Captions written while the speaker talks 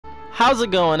How's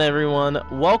it going, everyone?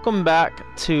 Welcome back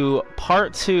to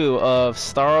part 2 of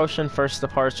Star Ocean First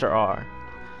Departure R.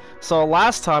 So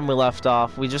last time we left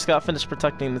off, we just got finished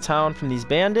protecting the town from these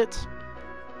bandits,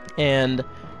 and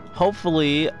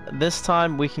hopefully this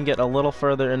time we can get a little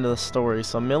further into the story.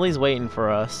 So Millie's waiting for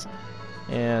us,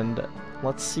 and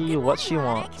let's see what she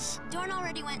wants. Dorn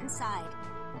already went inside.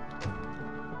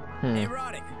 Hey,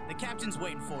 Roddick, the captain's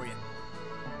waiting for you.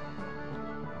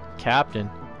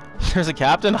 Captain? There's a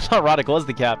captain? I thought Roddick was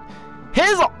the captain.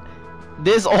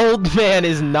 This old man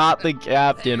is not the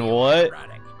captain. What?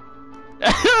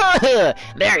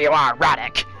 There you are,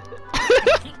 Roddick.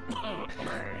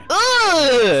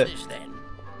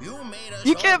 You made us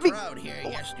You all can't be proud here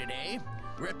yesterday,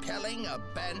 repelling a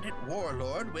bandit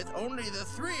warlord with only the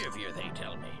 3 of you, they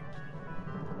tell me.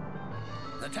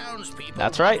 The townspeople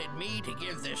That's right. wanted me to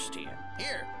give this to you.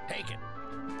 Here, take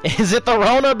it. Is it the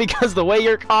Rona? Because the way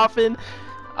you're coughing,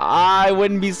 I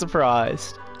wouldn't be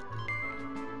surprised.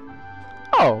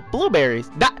 Oh,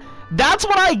 blueberries. That's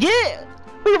what I get.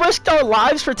 We risked our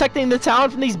lives protecting the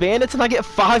town from these bandits and I get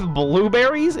 5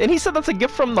 blueberries? And he said that's a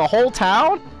gift from the whole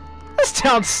town? This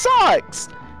town sucks.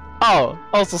 Oh,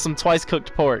 also some twice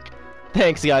cooked pork.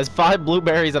 Thanks, guys. 5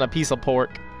 blueberries and a piece of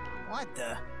pork. What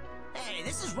the? Hey,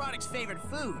 this is Roddick's favorite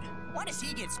food. Why does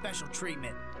he get special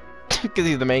treatment? Because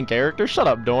he's the main character? Shut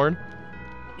up, Dorn.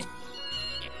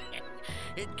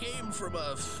 It came from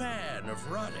a fan of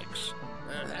Roddick's.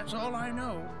 That's all I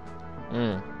know.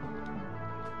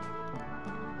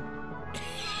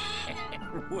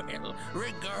 Well,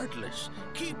 regardless,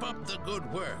 keep up the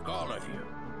good work, all of you.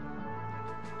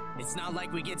 It's not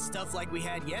like we get stuff like we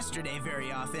had yesterday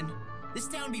very often. This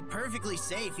town would be perfectly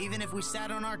safe even if we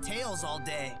sat on our tails all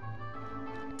day.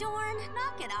 Dorn,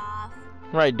 knock it off.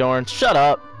 Right, Dorn. Shut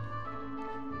up.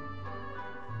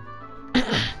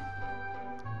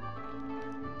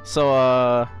 So,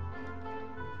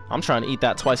 I'm trying to eat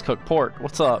that twice cooked pork.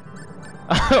 What's up?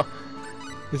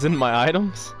 Is it in my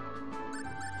items?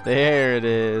 There it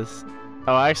is.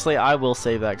 Oh, actually, I will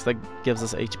save that because that gives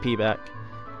us HP back.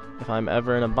 If I'm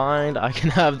ever in a bind, I can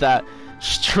have that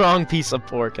strong piece of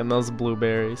pork and those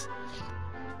blueberries.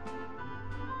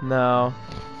 No.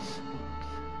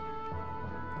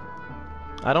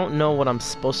 I don't know what I'm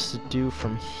supposed to do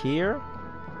from here,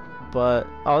 but...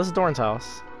 Oh, this is Dorn's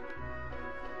house.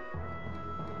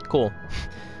 Cool.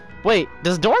 Wait,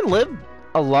 does Dorn live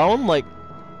alone? Like,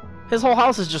 his whole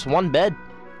house is just one bed?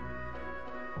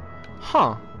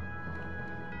 Huh.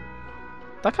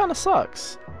 That kind of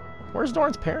sucks. Where's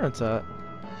Dorn's parents at?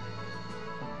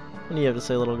 What do you have to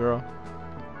say, little girl?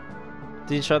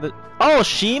 Did you try the... Oh,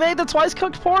 she made the twice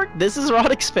cooked pork? This is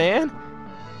Roddick's fan?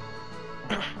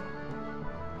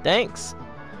 Thanks.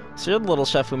 So you're the little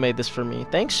chef who made this for me.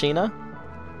 Thanks, Sheena.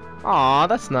 Aw,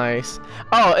 that's nice.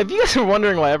 Oh, if you guys are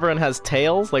wondering why everyone has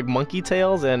tails, like monkey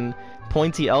tails and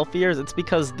pointy elf ears, it's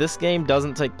because this game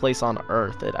doesn't take place on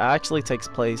Earth. It actually takes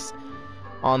place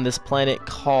on this planet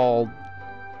called...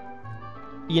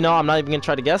 You know, I'm not even gonna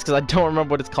try to guess because I don't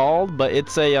remember what it's called, but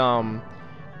it's a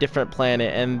different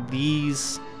planet, and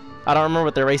these... I don't remember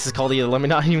what their race is called either. Let me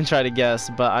not even try to guess,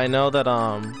 but I know that,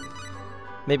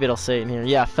 maybe it'll say it in here.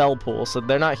 Yeah, Fellpool. So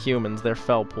they're not humans, they're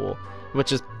Fellpool,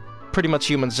 which is pretty much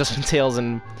humans, just with tails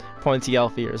and pointy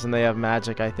elf ears, and they have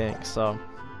magic, I think. So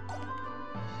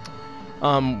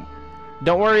don't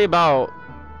worry about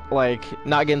like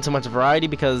not getting too much variety,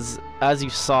 because as you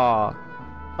saw,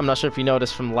 I'm not sure if you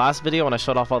noticed from the last video when I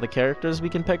showed off all the characters we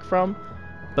can pick from,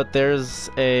 but there's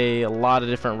a lot of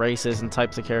different races and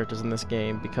types of characters in this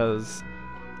game, because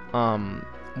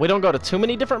we don't go to too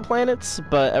many different planets,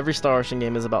 but every Star Ocean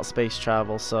game is about space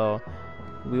travel, so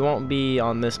we won't be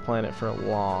on this planet for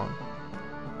long.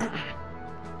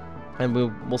 And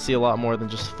we'll see a lot more than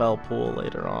just Fellpool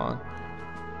later on.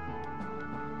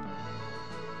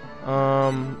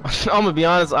 I'm gonna be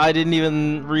honest, I didn't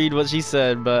even read what she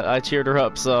said, but I cheered her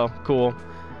up, so cool.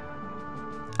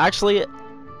 Actually,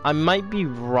 I might be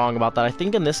wrong about that. I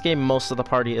think in this game most of the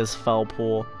party is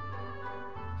Fellpool.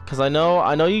 Because I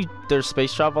know there's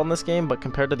space travel in this game, but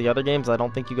compared to the other games, I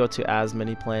don't think you go to as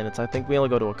many planets. I think we only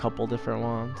go to a couple different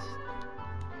ones.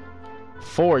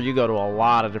 4, you go to a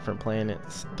lot of different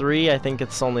planets. 3, I think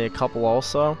it's only a couple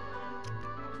also.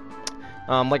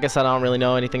 Like I said, I don't really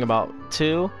know anything about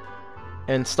 2.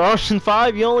 And Star Ocean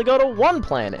 5, you only go to 1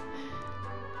 planet.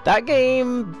 That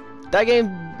game,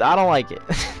 I don't like it.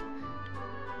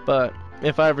 But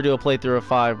if I ever do a playthrough of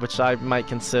 5, which I might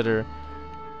consider,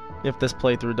 if this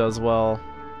playthrough does well,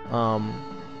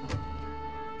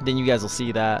 then you guys will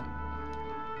see that.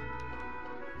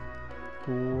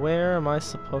 Where am I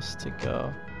supposed to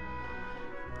go?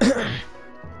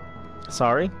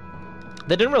 Sorry?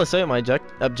 They didn't really say what my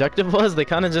objective was. They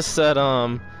kind of just said,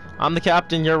 I'm the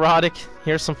captain, you're Roddick,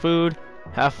 here's some food,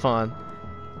 have fun.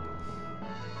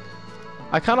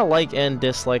 I kind of like and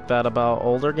dislike that about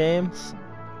older games.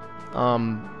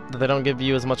 They don't give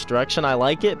you as much direction. I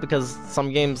like it because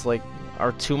some games like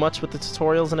are too much with the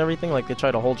tutorials and everything. Like they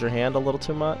try to hold your hand a little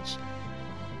too much.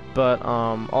 But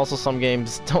also some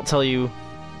games don't tell you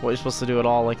what you're supposed to do at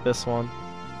all, like this one.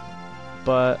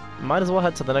 But might as well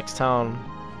head to the next town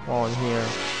while I'm here.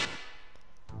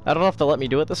 I don't know if they'll let me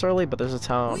do it this early, but there's a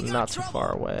town not too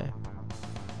far away.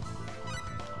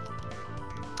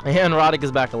 And Roddick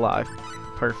is back alive.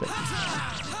 Perfect.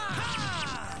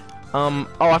 Oh,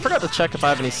 I forgot to check if I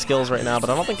have any skills right now, but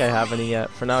I don't think I have any yet.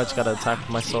 For now, I just gotta attack with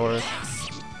my sword.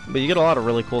 But you get a lot of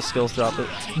really cool skills throughout it.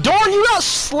 Darn, you got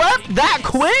slept that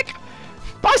quick?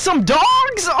 By some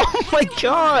dogs? Oh my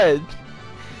god!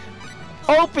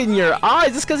 Open your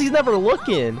eyes, just because he's never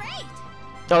looking.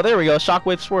 Oh, there we go,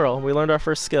 Shockwave Swirl. We learned our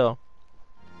first skill.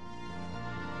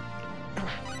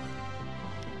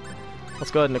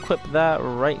 Let's go ahead and equip that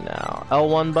right now.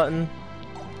 L1 button.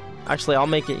 Actually, I'll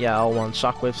make it, yeah, L1,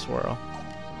 Shockwave Swirl.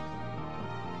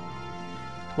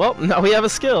 Well, now we have a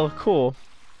skill. Cool.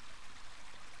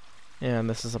 And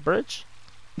this is a bridge.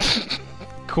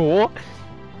 Cool.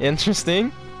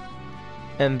 Interesting.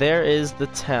 And there is the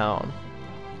town.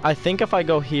 I think if I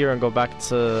go here and go back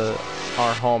to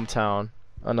our hometown,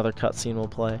 another cutscene will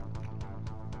play.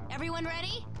 Everyone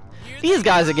ready? These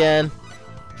guys again.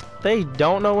 They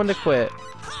don't know when to quit.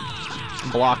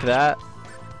 Block that.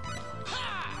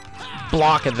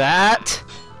 Block that.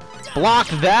 Block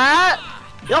that.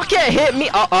 Y'all can't hit me.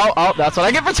 Oh, that's what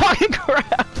I get for talking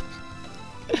crap.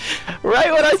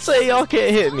 Right when I say y'all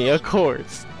can't hit me, of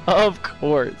course. Of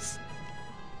course.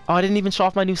 Oh, I didn't even show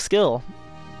off my new skill.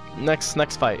 Next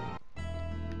fight.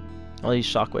 I'll use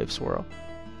Shockwave Swirl.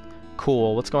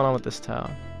 Cool. What's going on with this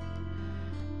town?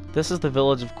 This is the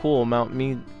village of Coule. Mount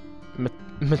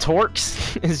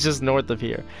Metorx is just north of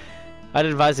here. I'd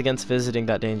advise against visiting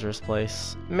that dangerous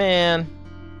place. Man,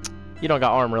 you don't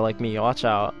got armor like me. Watch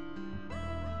out.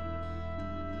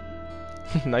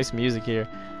 Nice music here.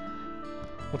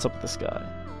 What's up with this guy?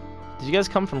 Did you guys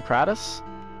come from Kratus?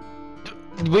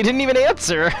 We didn't even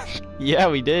answer. Yeah,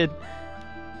 we did.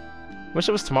 Wish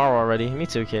it was tomorrow already. Me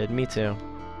too, kid. Me too.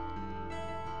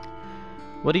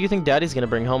 What do you think Daddy's gonna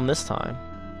bring home this time?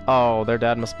 Oh, their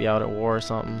dad must be out at war or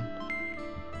something.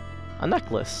 A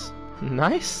necklace.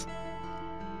 Nice.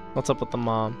 What's up with the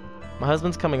mom? My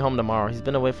husband's coming home tomorrow. He's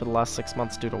been away for the last 6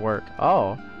 months due to work.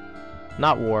 Oh.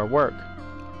 Not war, work.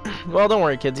 Well, don't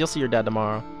worry, kids. You'll see your dad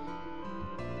tomorrow.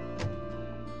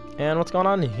 And what's going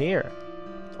on here?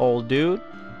 Old dude.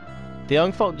 The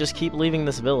young folk just keep leaving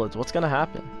this village. What's gonna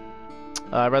happen?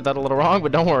 I read that a little wrong,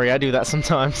 but don't worry. I do that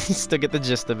sometimes. Still get the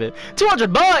gist of it.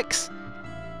 200 bucks!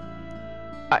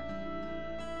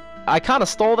 I kind of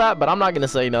stole that, but I'm not gonna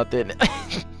say nothing.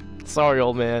 Sorry,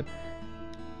 old man.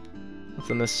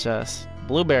 What's in this chest?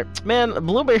 Blueberry. Man,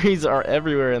 blueberries are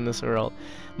everywhere in this world.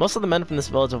 Most of the men from this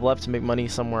village have left to make money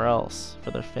somewhere else for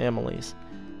their families.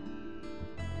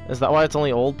 Is that why it's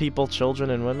only old people, children,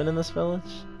 and women in this village?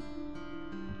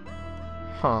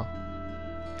 Huh.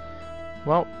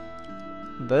 Well,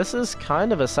 this is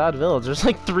kind of a sad village. There's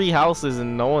like 3 houses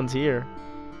and no one's here.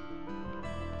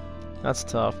 That's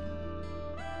tough.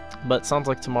 But sounds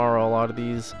like tomorrow a lot of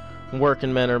these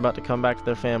working men are about to come back to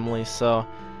their families, so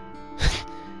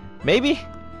maybe?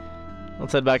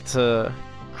 Let's head back to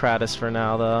Kratus for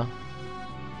now, though.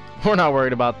 We're not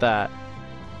worried about that.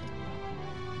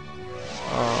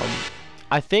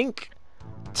 I think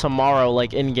tomorrow,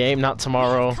 like in-game, not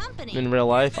tomorrow in real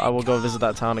life, I will go visit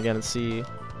that town again and see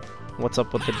what's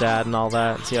up with the dad and all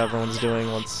that, and see how everyone's doing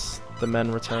once the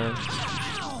men return.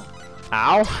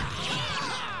 Ow!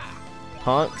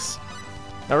 Punks.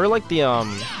 I really like the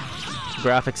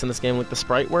graphics in this game, like the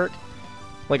sprite work.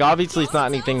 Like obviously it's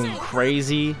not anything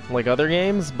crazy like other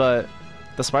games, but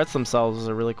the sprites themselves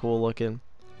are really cool looking.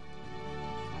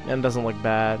 And it doesn't look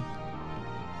bad.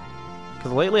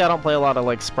 Because lately I don't play a lot of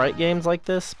like sprite games like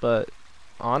this, but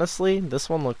honestly this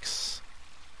one looks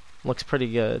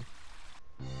pretty good.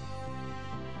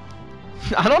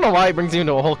 I don't know why it brings you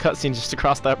into a whole cutscene just to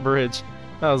cross that bridge.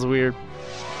 That was weird.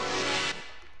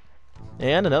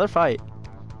 And another fight.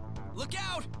 Look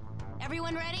out!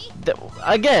 Everyone ready?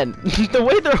 Again, the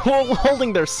way they're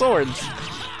holding their swords.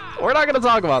 We're not gonna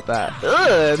talk about that.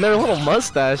 Ugh, and their little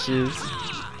mustaches.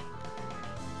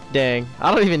 Dang,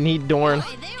 I don't even need Dorn.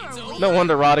 No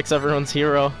wonder Roddick's everyone's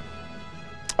hero.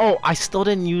 Oh, I still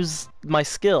didn't use my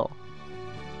skill.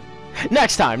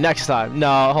 Next time. No,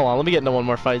 hold on. Let me get into one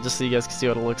more fight just so you guys can see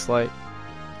what it looks like.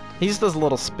 He just does a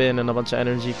little spin and a bunch of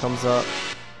energy comes up.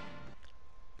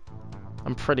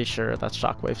 I'm pretty sure that's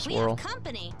Shockwave Swirl. We have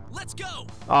company. Let's go.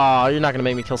 Aw, you're not gonna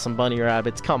make me kill some bunny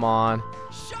rabbits. Come on.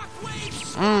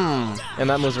 Shockwave And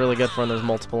that move's really good for when there's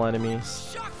multiple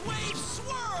enemies. Shockwave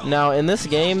swirl. Now, in this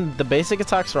game, the basic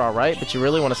attacks are alright, but you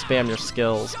really want to spam your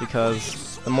skills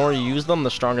because the more you use them,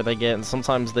 the stronger they get, and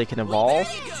sometimes they can evolve.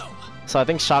 There you go. So I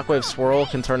think Shockwave Swirl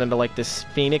can turn into like this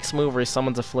Phoenix move where he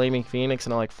summons a flaming phoenix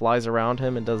and it like flies around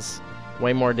him and does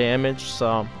way more damage.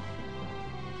 So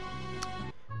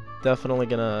definitely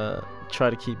gonna try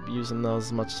to keep using those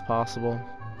as much as possible.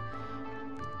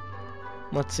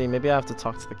 Let's see, maybe I have to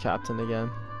talk to the captain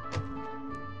again.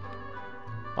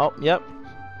 Oh, yep.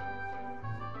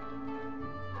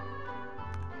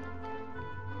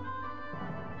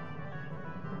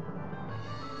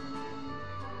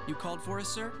 You called for us,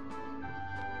 sir?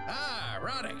 Ah,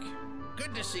 Roddick.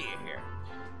 Good to see you here.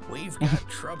 We've got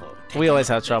trouble. We always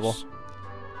have taking trouble. this.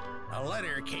 A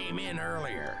letter came in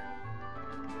earlier.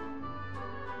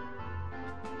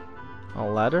 A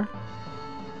letter?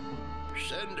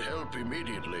 Send help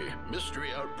immediately. Mystery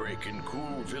outbreak in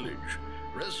Coule Village.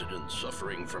 Residents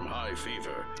suffering from high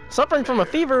fever. Suffering from a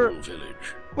fever? Coule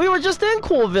Village. We were just in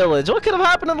Coule Village. What could have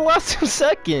happened in the last 2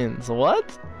 seconds?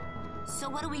 What? So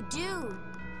what do we do?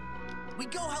 We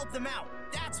go help them out.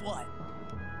 That's what.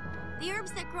 The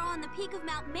herbs that grow on the peak of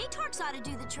Mount Matorx ought to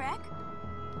do the trick.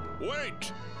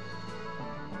 Wait!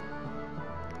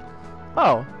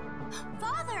 Oh,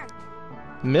 Father!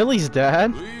 Millie's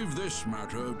dad? Leave this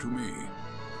matter to me.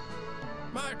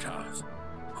 Martoth,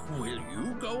 will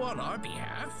you go on our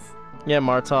behalf? Yeah,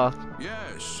 Martoth.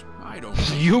 Yes, I don't.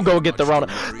 You go get the Rona.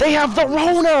 They have the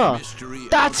Rona!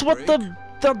 That's what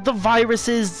the virus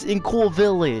is in Coule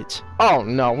Village. Oh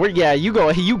no, you go.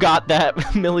 You got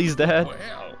that, Millie's dad. Well,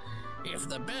 if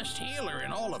the best healer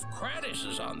in all of Kratus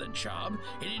is on the job,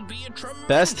 it'd be a tremendous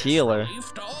Best healer.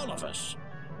 relief to all of us.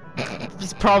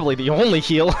 He's probably the only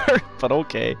healer, but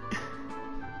okay.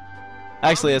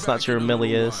 Actually, that's not true.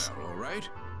 Millie is. All right.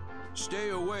 Stay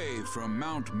away from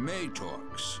Mount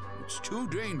Matorx. It's too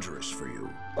dangerous for you.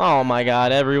 Oh my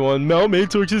god, everyone. Mount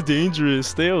Matorx is dangerous.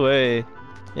 Stay away.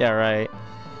 Yeah, right.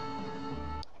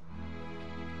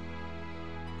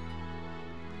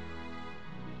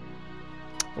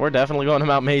 We're definitely going to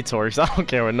Mount Matorx. I don't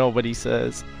care what nobody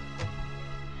says.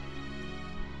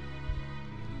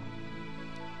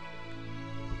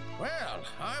 Well,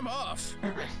 I'm off.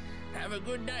 Have a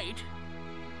good night.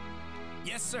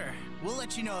 Yes, sir. We'll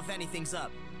let you know if anything's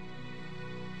up.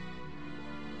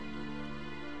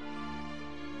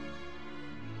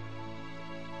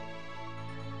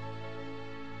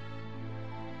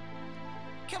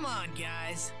 Come on,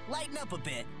 guys. Lighten up a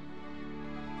bit.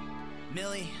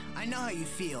 Millie, I know how you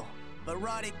feel, but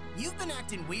Roddick, you've been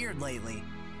acting weird lately.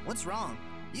 What's wrong?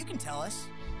 You can tell us.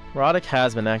 Roddick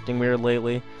has been acting weird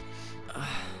lately.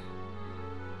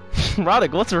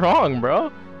 Roddick, what's wrong, bro?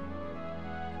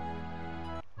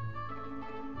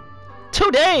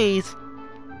 2 days?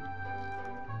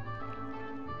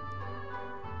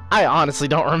 I honestly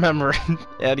don't remember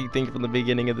anything from the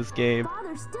beginning of this game.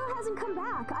 Father still hasn't come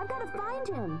back. I've got to find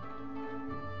him.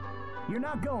 You're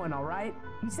not going, all right?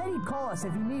 He said he'd call us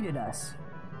if he needed us.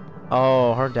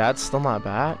 Oh, her dad's still not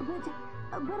back?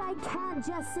 But I can't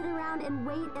just sit around and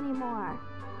wait anymore.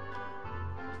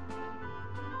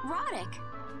 Roddick!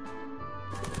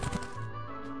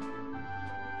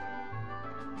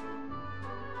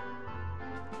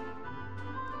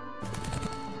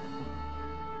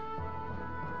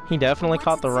 He definitely What's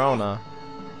caught the it say? Rona.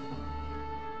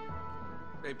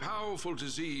 A powerful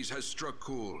disease has struck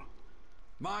Coule.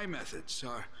 My methods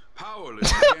are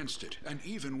powerless against it, and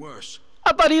even worse.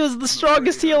 I thought he was the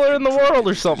strongest healer in the world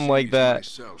or something like that.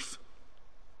 Myself.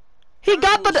 He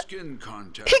got the... Skin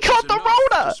contact He caught is the enough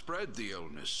Rona! to spread the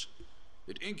illness.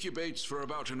 It incubates for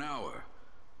about an hour,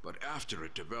 but after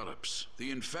it develops, the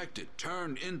infected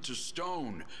turn into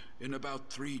stone in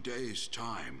about 3 days'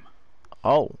 time.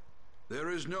 Oh. There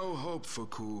is no hope for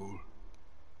Coule.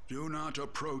 Do not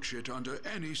approach it under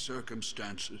any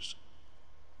circumstances.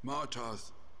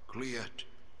 Martoth, Cleet.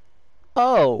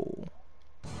 Oh.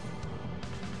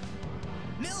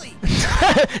 Millie!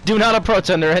 Do not approach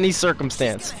under any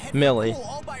circumstance. She's gonna head for Millie. Coule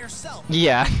all by herself.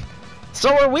 Yeah. So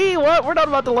are we? What? We're not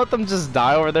about to let them just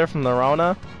die over there from the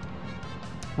Rona?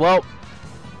 Well,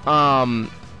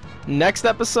 next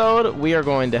episode, we are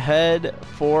going to head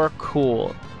for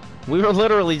Coule. We were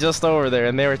literally just over there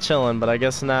and they were chilling, but I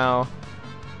guess now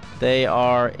they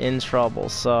are in trouble,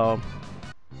 so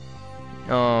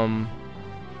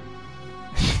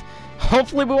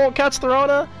hopefully we won't catch the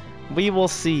Rona. We will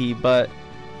see, but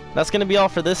that's gonna be all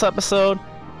for this episode.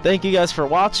 thank you guys for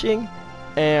watching,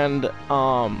 and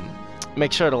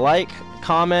make sure to like,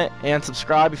 comment, and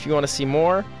subscribe if you want to see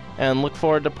more, and look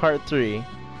forward to part 3.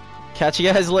 Catch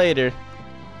you guys later.